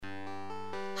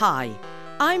Hi,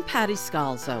 I'm Patty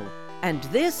Scalzo, and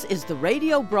this is the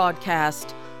radio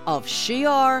broadcast of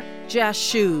Shear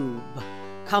Jashub,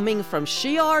 coming from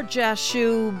Shear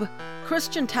Jashub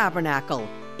Christian Tabernacle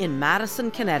in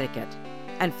Madison, Connecticut,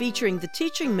 and featuring the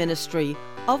teaching ministry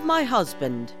of my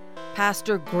husband,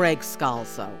 Pastor Greg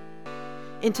Scalzo.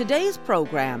 In today's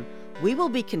program, we will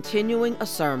be continuing a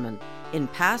sermon in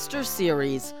Pastor's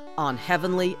series on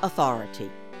heavenly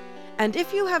authority. And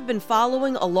if you have been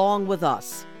following along with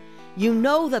us, you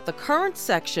know that the current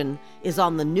section is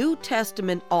on the New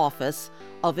Testament office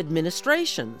of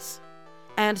administrations,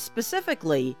 and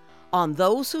specifically on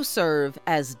those who serve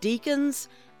as deacons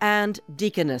and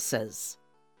deaconesses.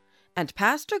 And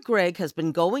Pastor Greg has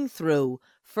been going through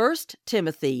 1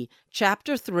 Timothy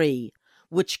chapter 3,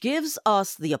 which gives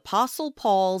us the Apostle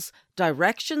Paul's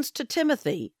directions to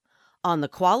Timothy on the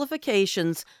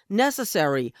qualifications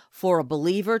necessary for a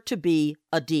believer to be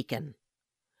a deacon.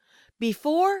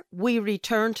 Before we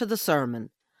return to the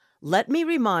sermon, let me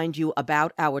remind you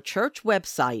about our church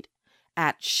website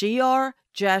at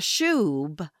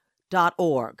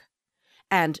shearjashub.org.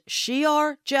 And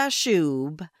Shear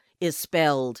Jashub is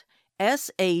spelled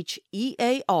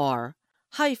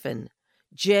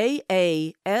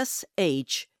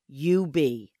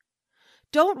SHEAR-JASHUB.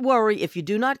 Don't worry if you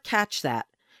do not catch that,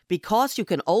 because you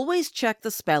can always check the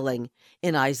spelling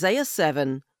in Isaiah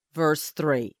 7, verse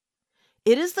 3.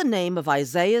 It is the name of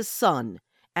Isaiah's son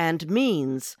and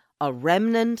means a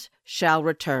remnant shall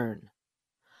return.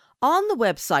 On the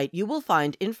website, you will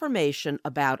find information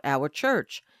about our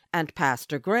church and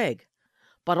Pastor Greg,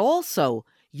 but also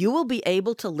you will be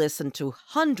able to listen to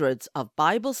hundreds of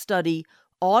Bible study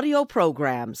audio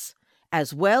programs,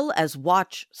 as well as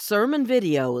watch sermon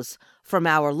videos from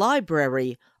our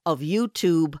library of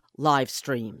YouTube live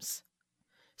streams.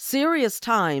 Serious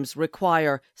times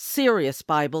require serious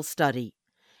Bible study,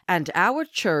 and our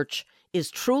church is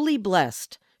truly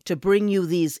blessed to bring you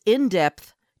these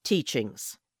in-depth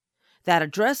teachings. That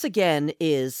address again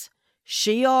is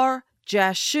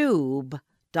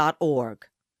shearjashub.org.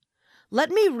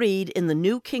 Let me read in the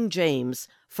New King James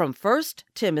from 1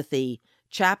 Timothy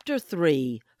chapter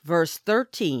 3, verse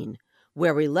 13,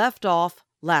 where we left off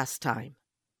last time.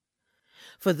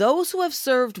 For those who have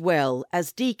served well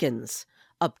as deacons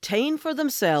obtain for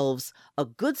themselves a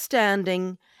good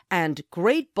standing and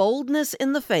great boldness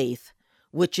in the faith,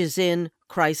 which is in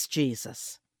Christ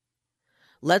Jesus.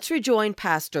 Let's rejoin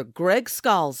Pastor Greg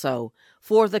Scalzo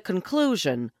for the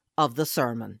conclusion of the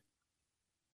sermon.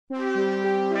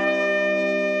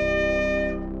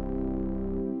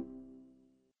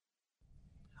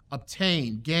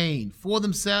 Obtain, gain for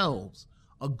themselves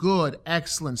a good,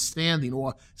 excellent standing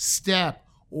or step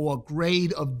or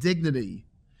grade of dignity.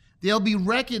 They'll be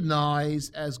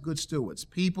recognized as good stewards.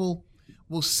 People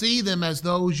will see them as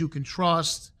those you can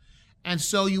trust, and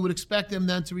so you would expect them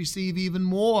then to receive even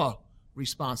more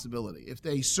responsibility. If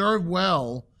they serve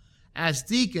well as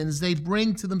deacons, they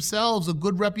bring to themselves a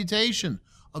good reputation,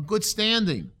 a good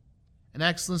standing, an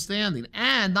excellent standing.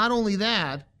 And not only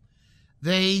that,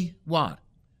 they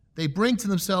bring to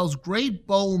themselves great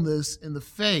boldness in the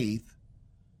faith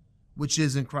which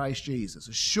is in Christ Jesus.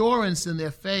 Assurance in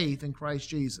their faith in Christ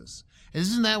Jesus. And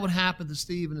isn't that what happened to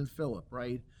Stephen and Philip,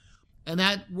 right? And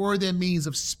that word there means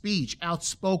of speech,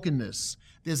 outspokenness.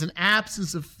 There's an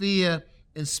absence of fear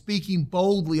in speaking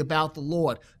boldly about the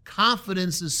Lord.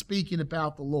 Confidence in speaking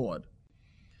about the Lord.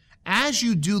 As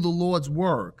you do the Lord's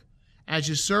work, as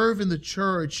you serve in the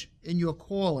church in your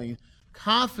calling,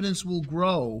 confidence will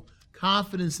grow.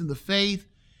 Confidence in the faith,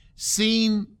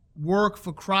 seeing work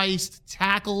for Christ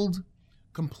tackled,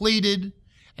 completed,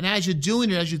 and as you're doing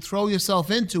it, as you throw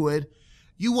yourself into it,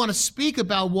 you want to speak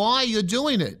about why you're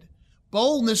doing it.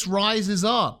 Boldness rises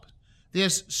up.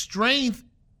 There's strength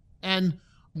and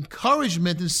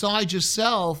encouragement inside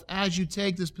yourself as you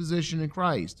take this position in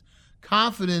Christ.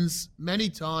 Confidence many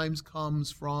times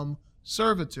comes from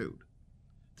servitude.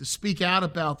 To speak out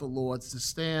about the Lord, to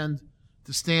stand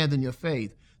in your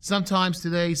faith. Sometimes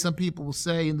today, some people will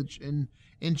say in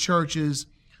churches,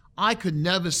 I could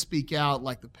never speak out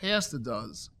like the pastor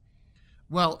does.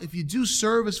 Well, if you do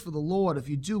service for the Lord, if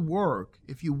you do work,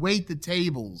 if you wait the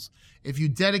tables, if you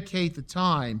dedicate the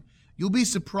time, you'll be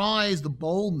surprised the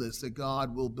boldness that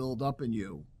God will build up in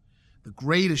you, the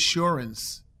great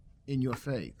assurance in your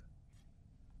faith.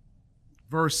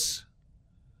 Verse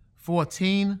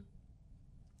 14.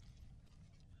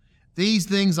 These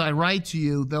things I write to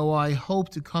you, though I hope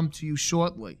to come to you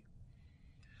shortly.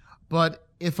 But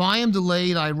if I am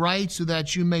delayed, I write so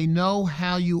that you may know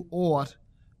how you ought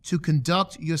to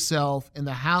conduct yourself in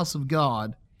the house of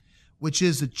God, which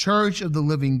is the church of the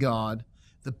living God,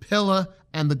 the pillar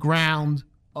and the ground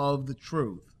of the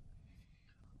truth.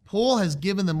 Paul has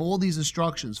given them all these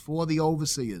instructions for the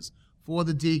overseers, for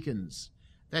the deacons,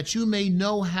 that you may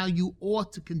know how you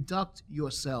ought to conduct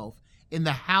yourself in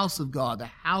the house of God, the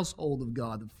household of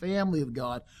God, the family of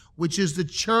God, which is the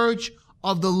church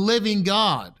of the living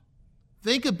God.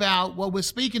 Think about what we're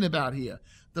speaking about here.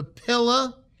 The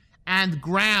pillar and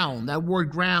ground, that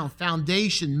word ground,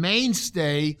 foundation,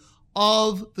 mainstay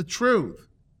of the truth.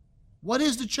 What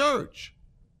is the church?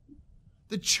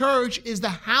 The church is the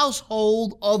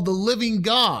household of the living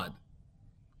God.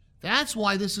 That's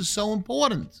why this is so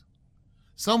important.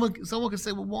 Someone can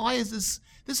say, well, why is this?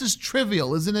 This is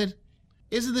trivial, isn't it?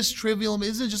 Isn't this trivial?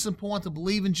 Isn't it just important to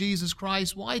believe in Jesus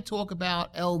Christ? Why talk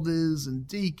about elders and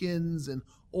deacons and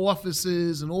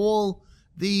offices and all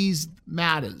these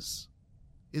matters?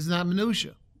 Isn't that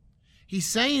minutia? He's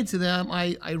saying to them,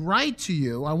 I write to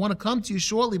you. I want to come to you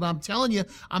shortly, but I'm telling you,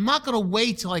 I'm not going to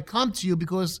wait till I come to you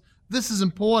because this is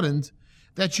important,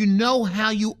 that you know how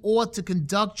you ought to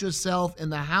conduct yourself in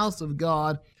the house of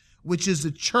God, which is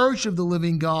the church of the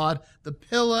living God, the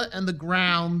pillar and the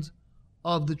ground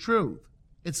of the truth.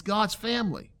 It's God's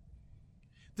family.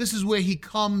 This is where he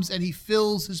comes and he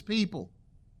fills his people.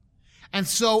 And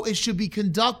so it should be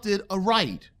conducted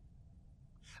aright.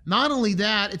 Not only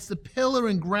that, it's the pillar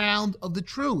and ground of the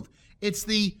truth. It's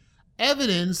the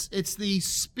evidence, it's the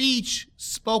speech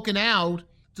spoken out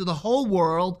to the whole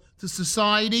world, to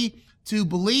society, to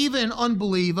believer and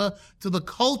unbeliever, to the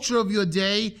culture of your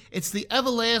day. It's the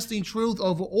everlasting truth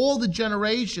over all the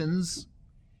generations.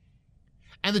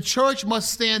 And the church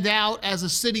must stand out as a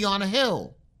city on a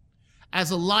hill,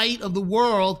 as a light of the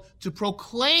world to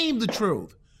proclaim the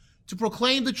truth. To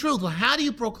proclaim the truth. Well, how do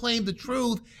you proclaim the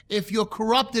truth if you're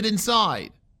corrupted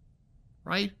inside?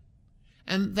 Right?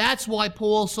 And that's why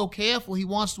Paul's so careful. He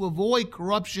wants to avoid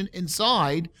corruption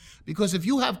inside, because if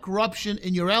you have corruption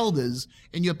in your elders,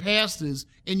 in your pastors,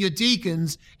 in your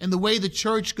deacons, in the way the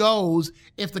church goes,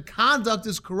 if the conduct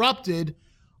is corrupted,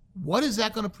 what is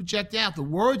that going to project out? The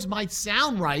words might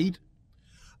sound right.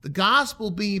 The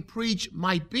gospel being preached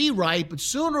might be right, but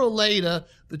sooner or later,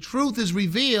 the truth is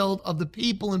revealed of the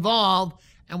people involved,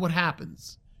 and what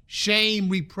happens? Shame,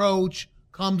 reproach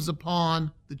comes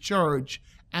upon the church,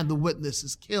 and the witness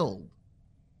is killed.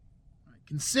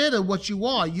 Consider what you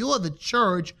are. You're the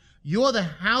church. You're the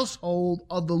household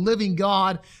of the living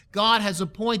God. God has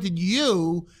appointed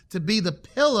you to be the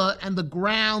pillar and the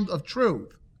ground of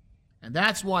truth. And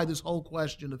that's why this whole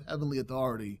question of heavenly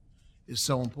authority is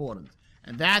so important.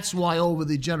 And that's why over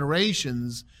the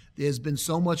generations, there's been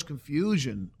so much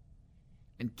confusion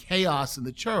and chaos in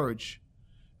the church,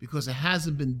 because it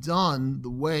hasn't been done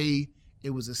the way it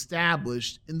was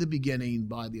established in the beginning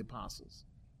by the apostles.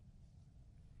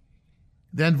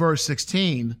 Then verse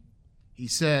 16, he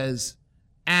says,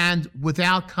 and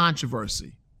without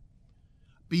controversy,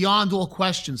 beyond all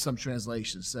question, some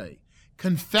translations say,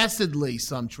 confessedly,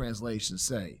 some translations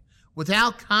say,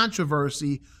 without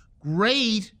controversy,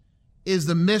 great is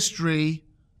the mystery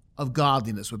of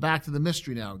godliness. We're back to the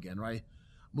mystery now again, right?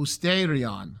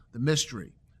 Mysterion, the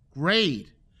mystery.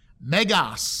 Great.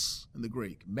 Megas in the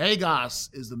Greek. Megas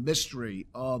is the mystery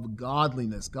of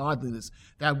godliness. Godliness.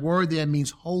 That word there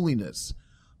means holiness,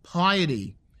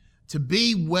 piety, to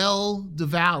be well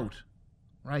devout,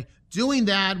 right? Doing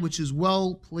that which is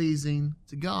well pleasing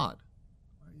to God.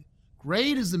 Right?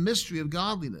 Great is the mystery of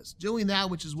godliness. Doing that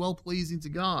which is well pleasing to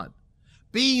God.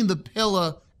 Being the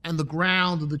pillar and the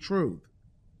ground of the truth.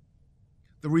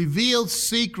 The revealed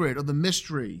secret of the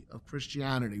mystery of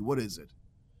Christianity. What is it?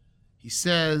 He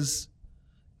says,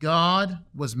 God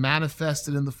was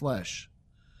manifested in the flesh,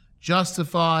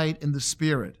 justified in the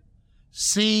spirit,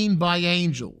 seen by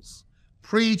angels,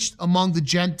 preached among the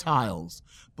Gentiles,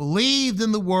 believed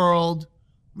in the world,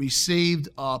 received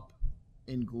up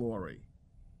in glory.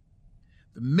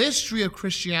 The mystery of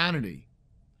Christianity,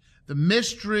 the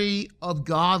mystery of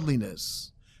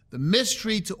godliness, the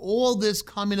mystery to all this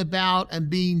coming about and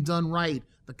being done right,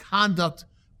 the conduct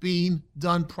being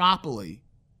done properly,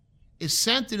 is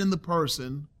centered in the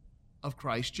person of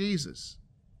Christ Jesus.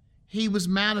 He was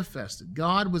manifested.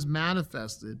 God was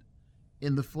manifested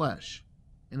in the flesh,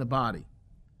 in the body.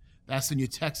 That's in your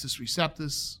Textus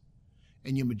Receptus,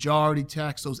 in your majority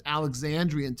text. Those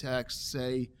Alexandrian texts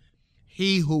say,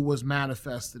 he who was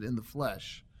manifested in the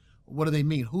flesh. What do they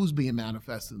mean? Who's being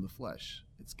manifested in the flesh?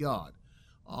 It's God.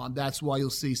 That's why you'll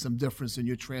see some difference in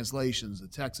your translations. The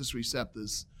Textus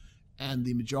Receptus and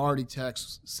the majority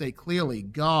texts say clearly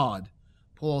God.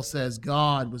 Paul says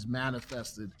God was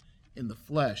manifested in the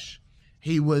flesh.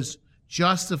 He was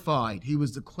justified. He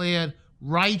was declared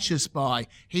righteous by.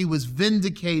 He was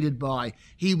vindicated by.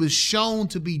 He was shown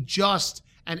to be just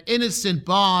and innocent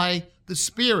by the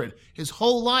Spirit. His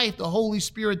whole life, the Holy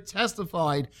Spirit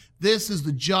testified, this is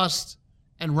the just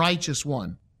and righteous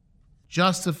one,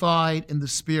 justified in the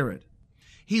Spirit.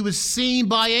 He was seen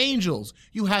by angels.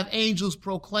 You have angels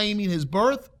proclaiming his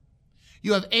birth.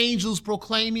 You have angels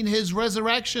proclaiming his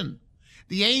resurrection.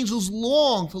 The angels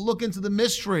long to look into the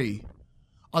mystery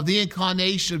of the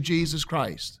incarnation of Jesus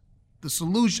Christ, the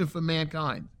solution for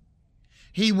mankind.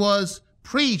 He was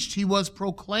preached, he was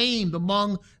proclaimed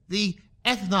among the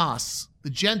ethnos, the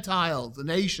Gentiles, the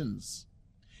nations.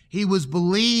 He was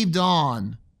believed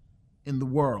on in the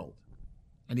world,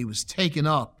 and he was taken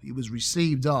up, he was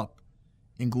received up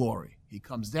in glory. He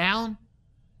comes down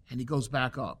and he goes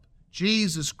back up.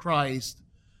 Jesus Christ,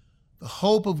 the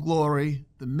hope of glory,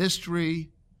 the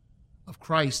mystery of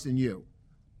Christ in you.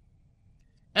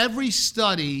 Every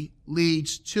study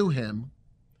leads to him.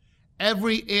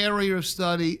 Every area of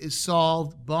study is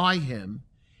solved by him.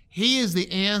 He is the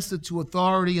answer to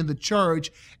authority in the church.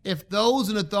 If those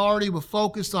in authority were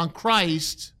focused on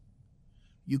Christ,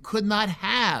 you could not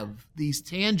have these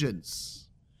tangents,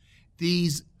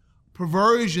 these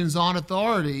perversions on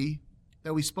authority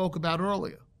that we spoke about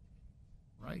earlier,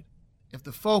 right? If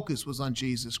the focus was on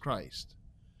Jesus Christ.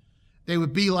 They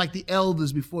would be like the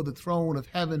elders before the throne of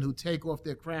heaven who take off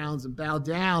their crowns and bow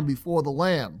down before the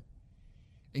Lamb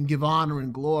and give honor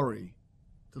and glory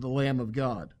to the Lamb of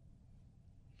God.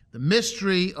 The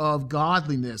mystery of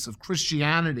godliness, of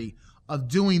Christianity, of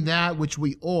doing that which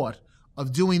we ought,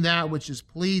 of doing that which is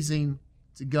pleasing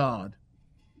to God,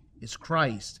 is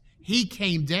Christ. He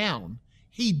came down.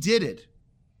 He did it.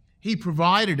 He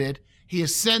provided it. He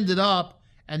ascended up.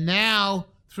 And now,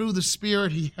 through the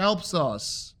Spirit, he helps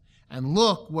us. And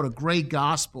look what a great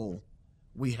gospel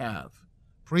we have.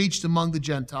 Preached among the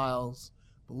Gentiles,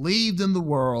 believed in the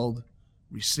world,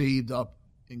 received up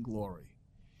in glory.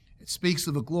 It speaks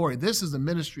of the glory. This is the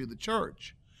ministry of the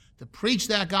church, to preach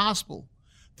that gospel,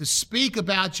 to speak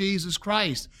about Jesus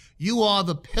Christ. You are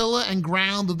the pillar and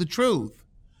ground of the truth.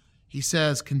 He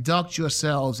says, conduct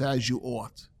yourselves as you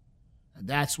ought. And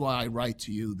that's why I write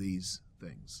to you these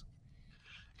things.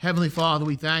 Heavenly Father,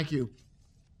 we thank you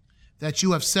that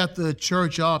you have set the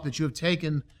church up, that you have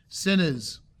taken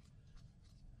sinners,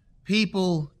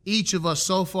 people, each of us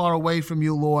so far away from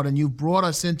you, Lord, and you've brought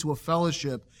us into a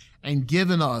fellowship and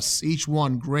given us, each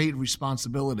one, great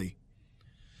responsibility.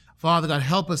 Father God,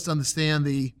 help us to understand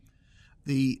the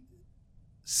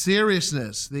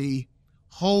seriousness, the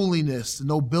holiness, the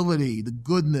nobility, the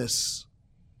goodness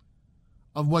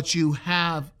of what you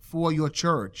have for your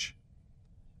church,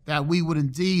 that we would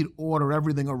indeed order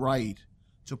everything aright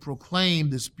to proclaim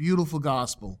this beautiful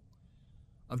gospel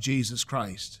of Jesus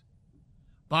Christ.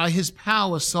 By his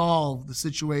power, solve the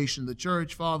situation of the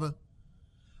church, Father.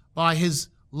 By his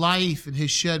life and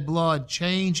his shed blood,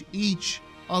 change each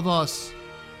of us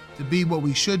to be what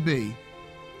we should be,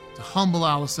 to humble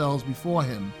ourselves before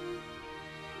him,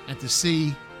 and to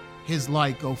see his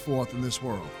light go forth in this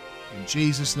world. In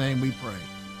Jesus' name we pray.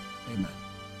 Amen.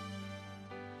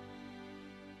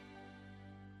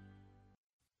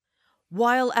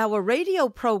 While our radio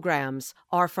programs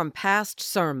are from past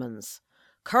sermons,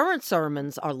 current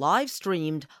sermons are live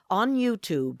streamed on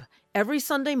YouTube every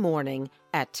Sunday morning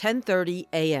at 10:30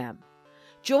 a.m.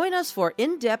 Join us for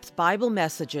in-depth Bible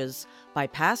messages by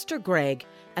Pastor Greg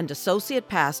and Associate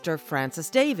Pastor Francis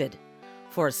David,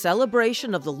 for a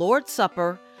celebration of the Lord's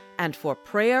Supper, and for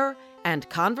prayer and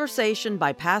conversation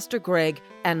by Pastor Greg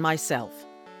and myself.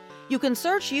 You can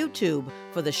search YouTube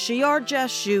for the Shear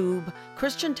Jashub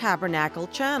Christian Tabernacle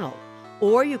channel,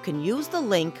 or you can use the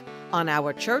link on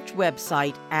our church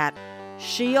website at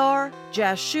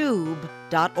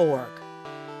shearjashub.org.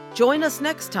 Join us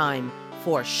next time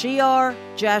for Shear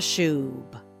Jashub.